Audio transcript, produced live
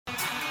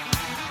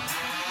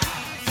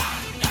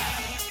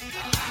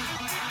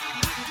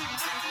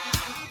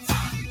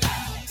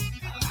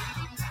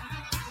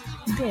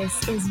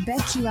This is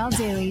BetQL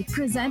Daily,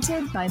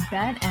 presented by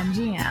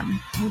BetMGM,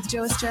 with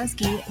Joe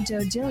Ostrowski,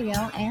 Joe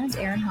Giglio, and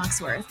Aaron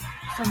Hawksworth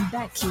from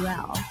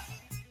BetQL.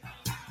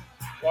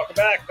 Welcome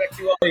back,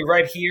 BetQL,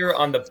 right here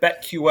on the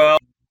BetQL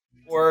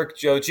Network.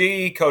 Joe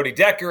G, Cody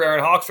Decker,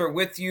 Aaron Hawksworth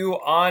with you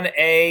on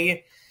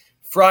a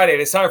Friday.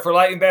 It's time for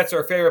Lightning Bets,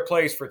 our favorite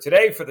plays for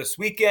today, for this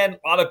weekend.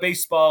 A lot of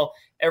baseball,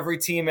 every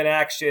team in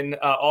action,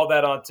 all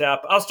that on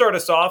tap. I'll start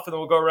us off, and then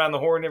we'll go around the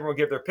horn. Everyone will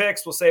give their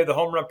picks. We'll save the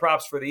home run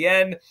props for the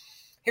end.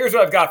 Here's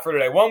what I've got for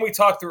today. One we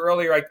talked through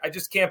earlier. I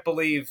just can't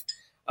believe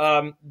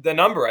the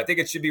number. I think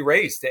it should be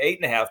raised to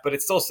 8.5, but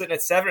it's still sitting at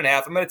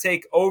 7.5. I'm going to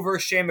take over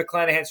Shane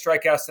McClanahan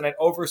strikeouts tonight,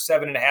 over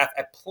 7.5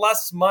 at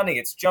plus money.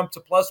 It's jumped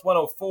to plus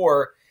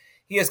 104.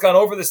 He has gone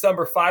over this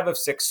number 5 of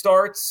 6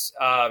 starts.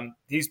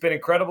 He's been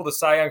incredible, the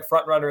Cy Young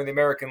frontrunner in the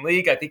American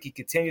League. I think he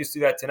continues to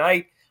do that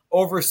tonight.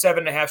 Over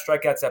 7.5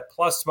 strikeouts at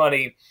plus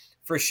money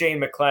for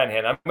Shane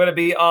McClanahan. I'm going to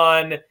be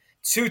on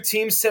 2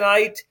 teams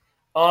tonight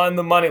on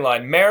the money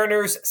line.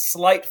 Mariners,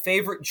 slight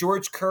favorite,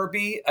 George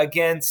Kirby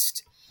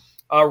against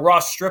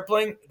Ross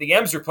Stripling. The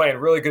M's are playing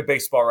really good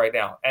baseball right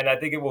now, and I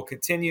think it will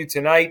continue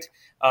tonight.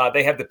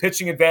 They have the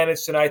pitching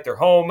advantage tonight. They're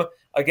home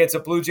against a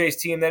Blue Jays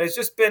team that has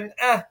just been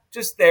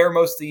just there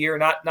most of the year,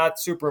 not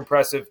super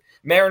impressive.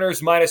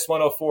 Mariners minus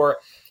 104.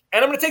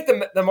 And I'm going to take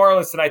the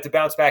Marlins tonight to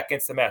bounce back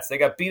against the Mets. They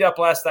got beat up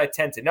last night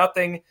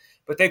 10-0,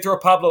 but they throw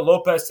Pablo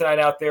Lopez tonight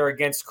out there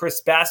against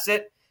Chris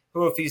Bassett,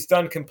 who, if he's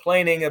done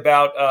complaining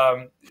about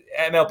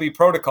MLB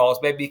protocols,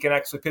 maybe he can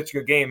actually pitch a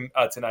good game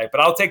tonight.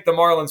 But I'll take the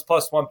Marlins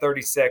plus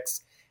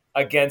 136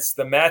 against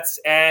the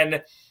Mets.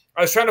 And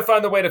I was trying to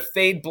find the way to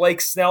fade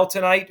Blake Snell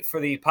tonight for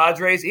the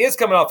Padres. He is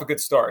coming off a good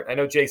start. I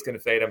know Jake's going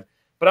to fade him.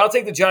 But I'll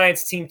take the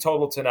Giants team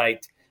total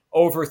tonight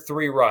over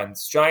 3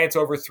 runs. Giants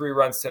over 3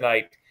 runs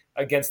tonight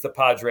against the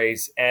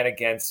Padres and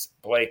against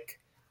Blake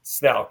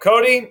Snell.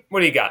 Cody,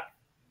 what do you got?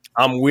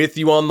 I'm with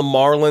you on the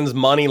Marlins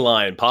money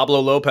line. Pablo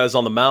Lopez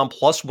on the mound,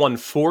 plus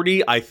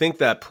 140. I think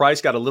that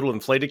price got a little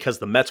inflated because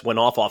the Mets went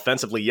off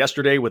offensively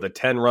yesterday with a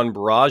 10-run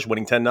barrage,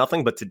 winning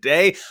 10-0. But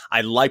today,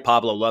 I like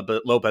Pablo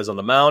Lopez on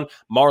the mound.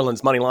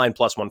 Marlins money line,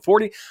 plus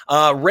 140.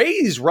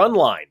 Rays run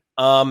line.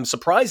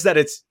 Surprised that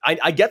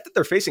I get that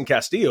they're facing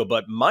Castillo,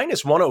 but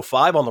minus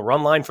 105 on the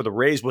run line for the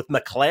Rays with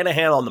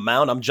McClanahan on the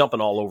mound. I'm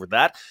jumping all over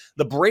that.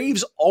 The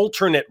Braves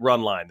alternate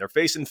run line. They're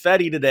facing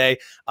Fedde today,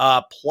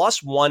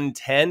 plus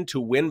 110 to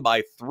win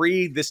by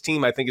 3. This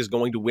team, I think, is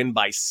going to win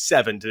by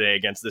 7 today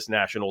against this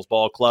Nationals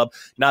ball club.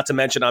 Not to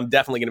mention, I'm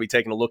definitely going to be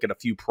taking a look at a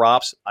few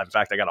props. In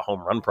fact, I got a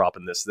home run prop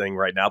in this thing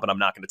right now, but I'm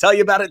not going to tell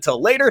you about it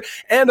till later.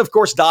 And of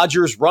course,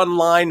 Dodgers run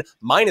line,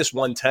 minus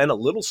 110. A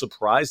little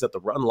surprised that the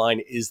run line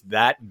is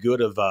that good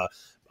of a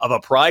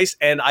price.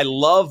 And I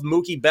love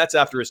Mookie Betts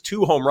after his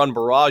 2 home run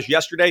barrage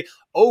yesterday,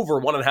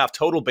 over 1.5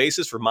 total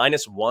bases for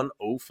minus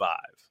 105.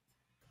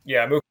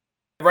 Yeah, Mookie.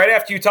 Right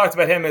after you talked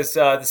about him as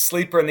the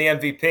sleeper and the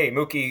MVP,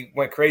 Mookie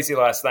went crazy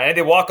last night. And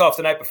they walk off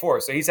the night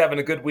before, so he's having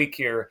a good week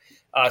here.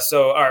 All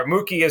right,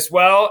 Mookie as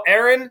well.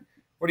 Aaron,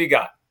 what do you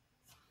got?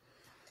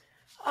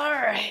 All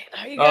right,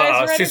 are you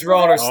guys ready? She's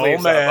rolling her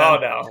sleeves up. Oh,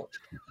 no.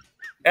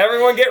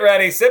 Everyone get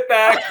ready. Sit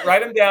back.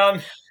 Write them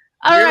down.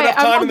 All right,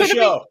 time in the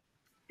show.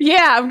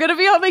 I'm going to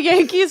be on the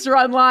Yankees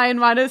run line,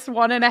 minus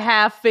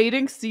 1.5,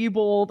 fading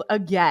Seabold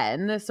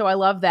again. So I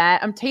love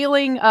that. I'm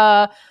tailing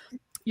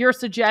your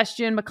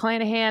suggestion,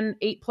 McClanahan,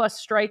 8+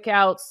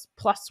 strikeouts,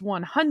 plus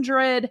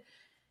 100.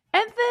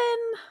 And then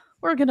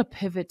we're going to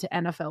pivot to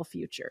NFL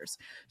futures.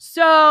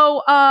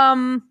 So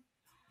when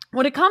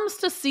it comes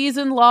to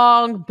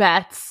season-long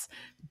bets,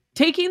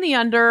 taking the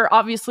under,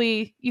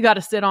 obviously, you got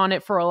to sit on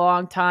it for a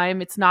long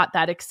time. It's not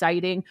that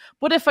exciting.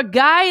 But if a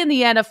guy in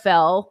the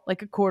NFL,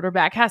 like a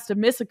quarterback, has to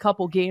miss a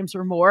couple games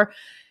or more,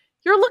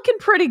 you're looking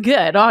pretty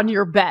good on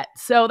your bet.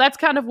 So that's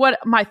kind of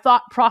what my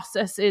thought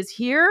process is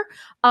here.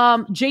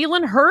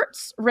 Jalen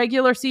Hurts,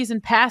 regular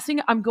season passing,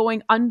 I'm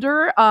going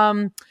under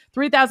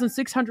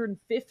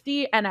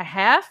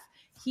 3,650.5.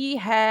 He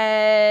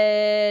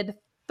had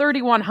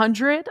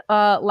 3,100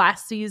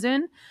 last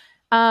season.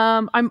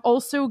 I'm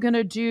also going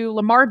to do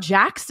Lamar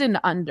Jackson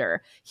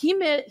under. He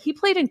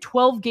played in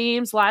 12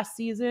 games last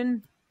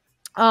season.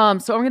 So I'm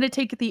going to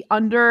take the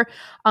under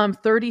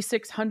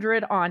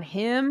 3,600 on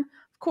him.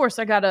 Of course,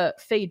 I got to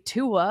fade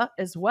Tua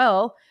as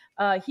well.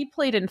 He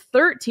played in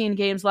 13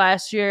 games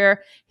last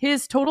year.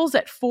 His total's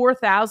at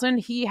 4,000.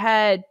 He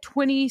had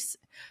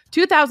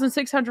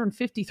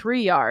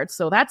 2,653 yards.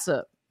 So that's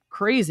a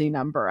crazy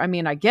number. I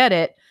mean, I get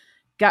it.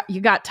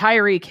 You got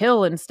Tyreek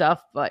Hill and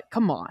stuff, but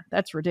come on,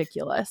 that's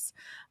ridiculous.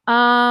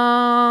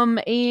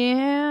 Deontay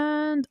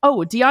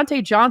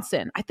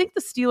Johnson. I think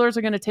the Steelers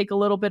are going to take a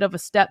little bit of a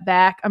step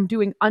back. I'm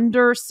doing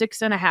under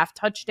 6.5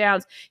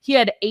 touchdowns. He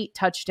had 8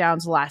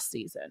 touchdowns last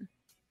season.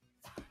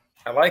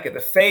 I like it. The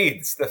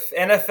fades, the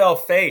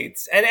NFL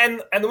fades.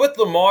 And with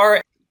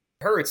Lamar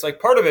Hurts, like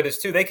part of it is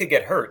too, they could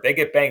get hurt. They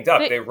get banged up.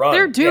 They run.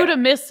 They're due to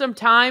miss some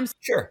times.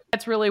 Sure.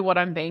 That's really what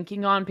I'm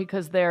banking on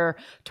because their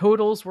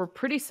totals were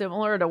pretty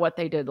similar to what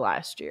they did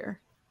last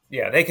year.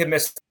 Yeah, they could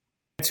miss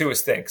Tua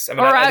stinks. I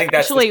mean, Or I think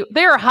that's actually,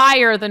 they're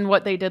higher than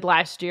what they did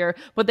last year,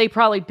 but they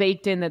probably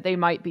baked in that they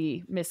might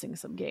be missing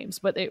some games.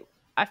 But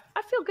I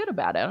feel good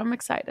about it. I'm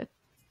excited.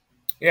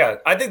 Yeah,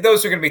 I think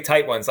those are going to be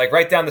tight ones, like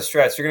right down the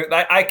stretch.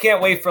 I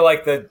can't wait for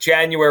like the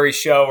January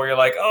show where you're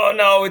like, oh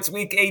no, it's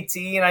week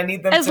 18. I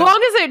need them. As long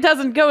as it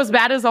doesn't go as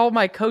bad as all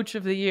my coach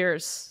of the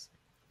years.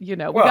 We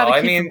got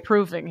to keep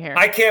improving here.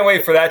 I can't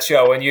wait for that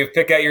show when you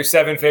pick out your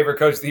 7 favorite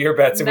coach of the year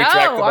bets and we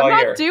track them all year.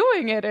 I'm not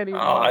doing it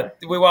anymore.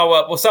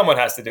 Well, someone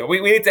has to do it.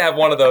 We need to have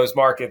one of those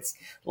markets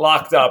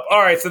locked up. All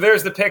right, so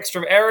there's the picks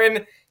from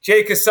Aaron.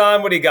 Jake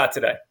Hassan, what do you got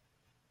today?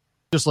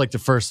 Just like to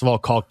first of all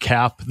call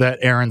cap that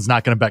Aaron's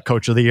not going to bet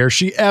coach of the year.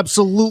 She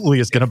absolutely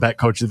is going to bet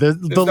coach of the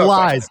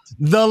year.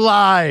 The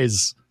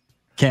lies.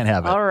 Can't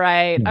have it. All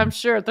right. I'm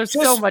sure there's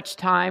so much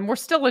time. We're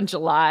still in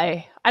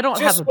July. I don't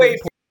have a big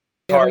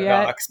Hard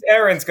Knocks.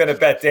 Aaron's going to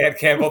bet Dan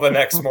Campbell the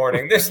next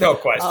morning. There's no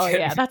question. Oh,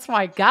 yeah. That's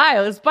my guy.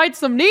 Let's bite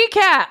some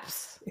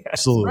kneecaps. Yes.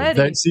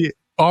 Absolutely.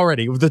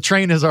 Already, the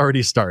train has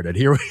already started.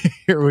 Here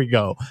we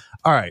go.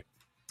 All right.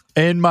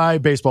 In my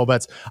baseball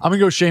bets, I'm going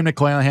to go Shane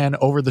McClanahan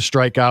over the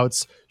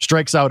strikeouts.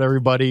 Strikes out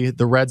everybody.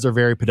 The Reds are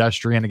very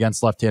pedestrian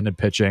against left-handed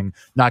pitching.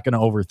 Not going to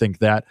overthink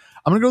that.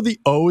 I'm going to go the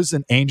O's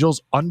and Angels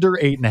under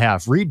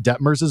 8.5. Reed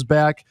Detmers is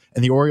back,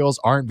 and the Orioles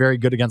aren't very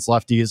good against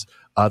lefties.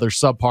 They're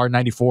subpar,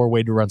 94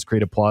 weighted runs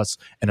created plus,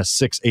 and a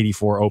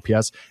 684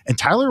 OPS. And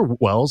Tyler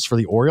Wells for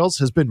the Orioles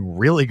has been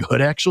really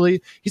good,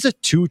 actually. He's a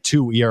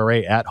 2.2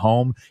 ERA at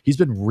home. He's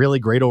been really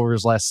great over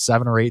his last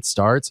 7 or 8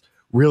 starts.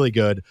 Really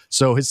good.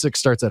 So his 6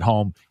 starts at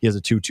home. He has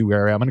a 2.2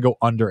 area. I'm going to go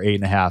under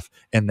 8.5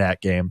 in that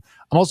game.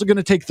 I'm also going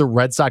to take the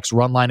Red Sox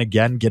run line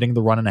again, getting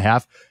the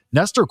 1.5.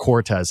 Nestor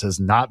Cortez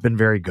has not been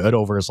very good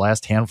over his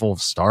last handful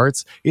of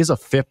starts. He has a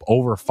FIP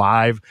over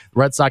 5. The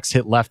Red Sox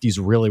hit lefties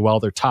really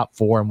well. They're top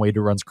 4 in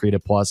weighted runs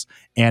created plus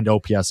and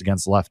OPS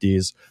against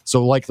lefties.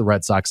 So like the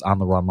Red Sox on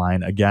the run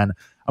line again.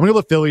 I'm going to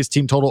go the Phillies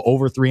team total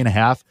over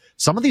 3.5.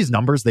 Some of these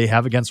numbers they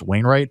have against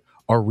Wainwright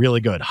are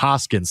really good.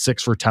 Hoskins,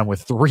 6 for 10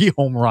 with 3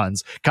 home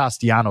runs.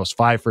 Castellanos,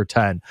 5 for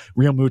 10.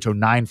 Real Muto,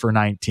 9 for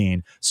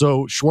 19.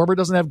 So Schwarber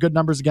doesn't have good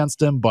numbers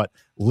against him, but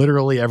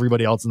literally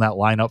everybody else in that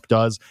lineup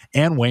does.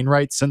 And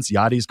Wainwright, since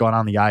Yadi's gone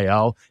on the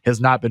IL,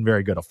 has not been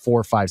very good. A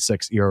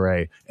 4.56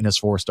 ERA in his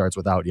 4 starts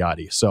without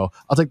Yadi. So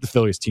I'll take the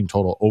Phillies team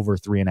total over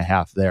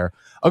 3.5 there.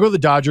 I'll go the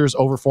Dodgers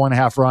over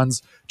 4.5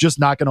 runs. Just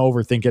not going to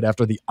overthink it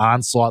after the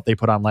onslaught they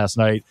put on last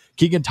night.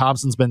 Keegan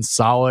Thompson's been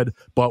solid,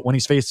 but when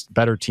he's faced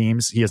better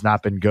teams, he has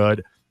not been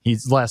good.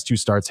 His last 2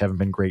 starts haven't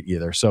been great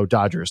either. So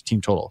Dodgers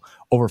team total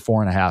over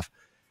 4.5.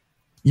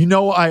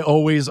 I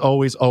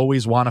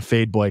always want to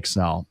fade Blake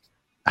Snell.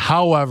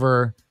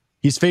 However,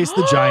 he's faced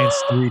the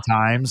Giants 3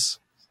 times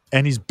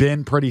and he's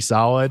been pretty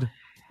solid,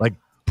 like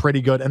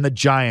pretty good. And the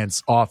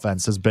Giants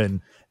offense has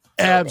been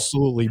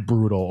absolutely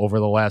brutal over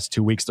the last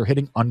 2 weeks. They're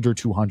hitting under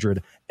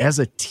 200 as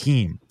a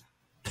team.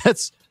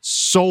 That's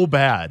so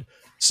bad.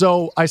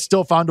 So I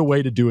still found a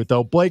way to do it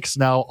though. Blake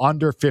Snell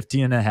under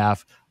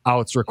 15.5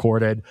 outs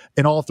recorded,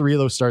 and all 3 of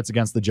those starts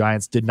against the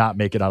Giants did not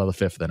make it out of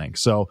the 5th inning.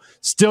 So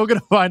still going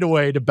to find a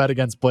way to bet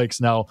against Blake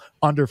Snell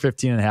under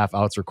 15.5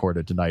 outs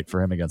recorded tonight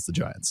for him against the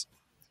Giants.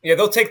 Yeah,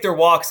 they'll take their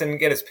walks and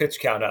get his pitch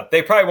count up.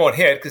 They probably won't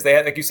hit because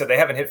like you said, they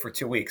haven't hit for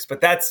 2 weeks.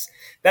 But that's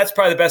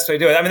probably the best way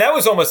to do it. I mean, that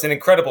was almost an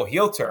incredible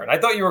heel turn. I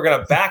thought you were going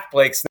to back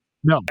Blake Snell.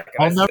 No,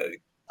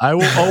 I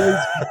will always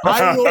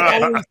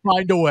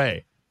find a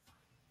way.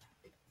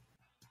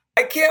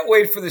 I can't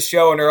wait for the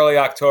show in early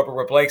October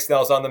where Blake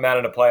Snell's on the mound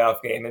in a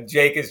playoff game and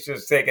Jake is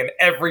just taking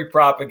every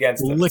prop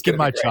against him. Licking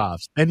my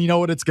chops. And you know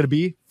what it's going to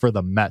be? For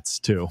the Mets,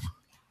 too.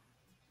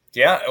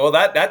 Yeah, well,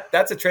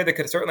 that's a trade that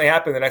could certainly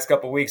happen in the next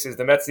couple of weeks as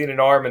the Mets need an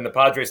arm and the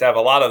Padres have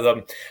a lot of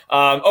them.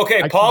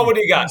 Okay, Paul, what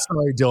do you got? I'm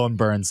sorry, Dylan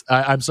Burns.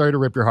 I'm sorry to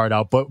rip your heart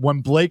out, but when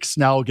Blake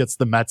Snell gets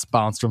the Mets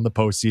bounced from the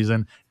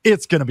postseason,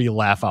 it's going to be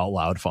laugh out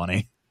loud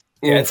funny.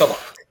 Yeah, it's a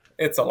lock.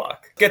 It's a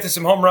lock. Get to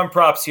some home run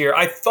props here.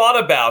 I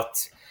thought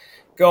about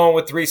going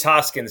with Rhys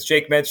Hoskins.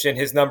 Jake mentioned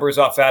his numbers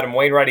off Adam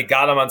Wainwright. He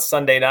got him on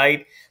Sunday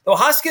night. Though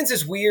Hoskins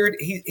is weird.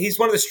 He's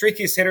one of the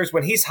streakiest hitters.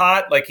 When he's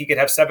hot, like he could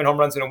have 7 home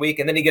runs in a week,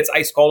 and then he gets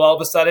ice cold all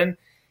of a sudden.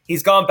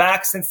 He's gone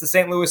back since the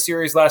St. Louis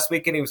series last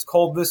week, and he was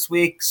cold this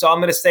week. So I'm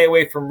going to stay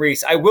away from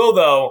Rhys. I will,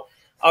 though.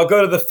 I'll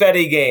go to the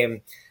Fetty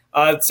game.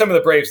 Some of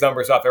the Braves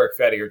numbers off Eric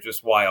Fetty are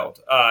just wild.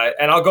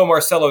 And I'll go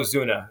Marcell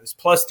Ozuna. It's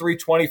plus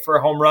 320 for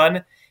a home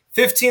run.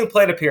 15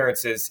 plate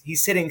appearances.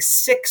 He's hitting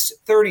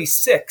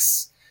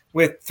 .636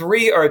 with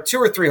 2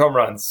 or 3 home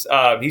runs.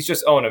 He's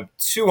just owned him.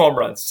 2 home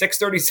runs.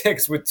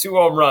 .636 with 2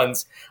 home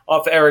runs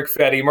off Eric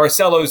Fetty.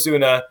 Marcell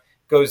Ozuna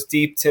goes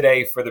deep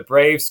today for the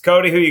Braves.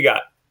 Cody, who you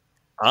got?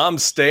 I'm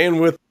staying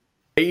with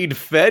Fade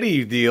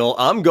Fetty deal.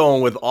 I'm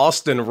going with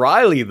Austin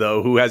Riley,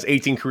 though, who has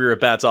 18 career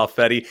at-bats off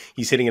Fetty.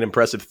 He's hitting an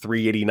impressive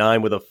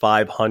 .389 with a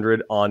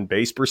 .500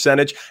 on-base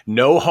percentage.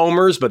 No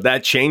homers, but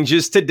that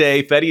changes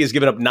today. Fetty has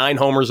given up 9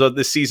 homers of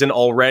this season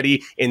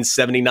already in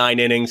 79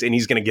 innings, and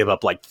he's going to give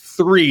up like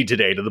 3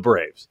 today to the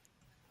Braves.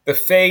 The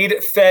Fade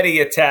Fetty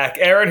attack.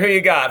 Aaron, who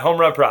you got? Home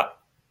run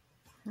prop.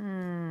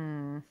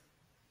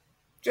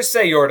 Just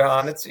say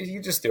Jordan.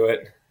 You just do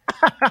it.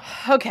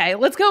 Okay,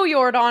 let's go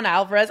Yordan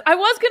Alvarez. I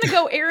was going to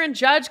go Aaron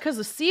Judge because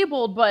of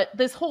Siebold, but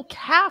this whole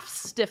calf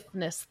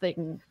stiffness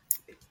thing.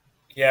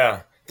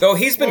 Yeah. Though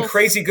he's been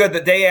crazy good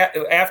the day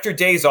after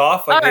days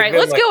off. All right,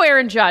 let's go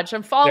Aaron Judge.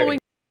 I'm following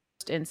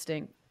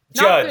instinct.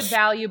 Not good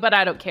value, but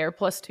I don't care.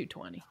 Plus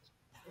 220.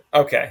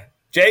 Okay.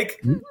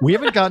 Jake? We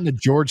haven't gotten a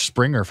George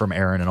Springer from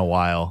Aaron in a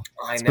while.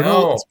 It's been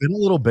a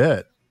little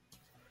bit.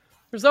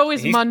 There's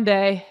always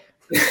Monday.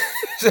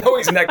 There's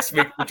always next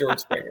week for George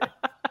Springer.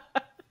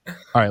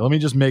 All right, let me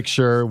just make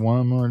sure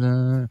one more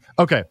time.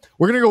 Okay,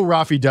 we're going to go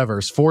Rafi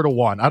Devers,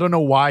 4-1. I don't know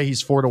why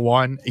he's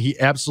 4-1. He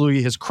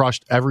absolutely has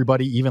crushed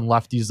everybody, even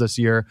lefties this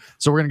year.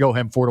 So we're going to go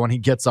him 4-1. He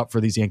gets up for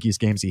these Yankees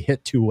games. He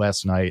hit 2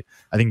 last night.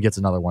 I think he gets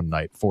another one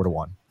tonight,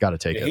 4-1. Got to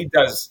take it.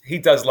 He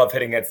does love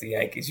hitting against the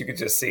Yankees. You can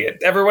just see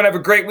it. Everyone have a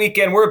great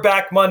weekend. We're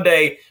back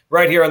Monday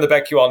right here on the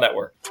BetQL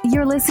Network.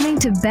 You're listening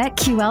to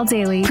BetQL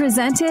Daily,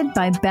 presented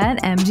by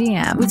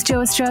BetMGM with Joe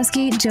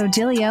Ostrowski, Joe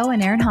Giglio,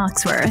 and Aaron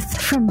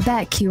Hawksworth from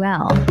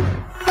BetQL.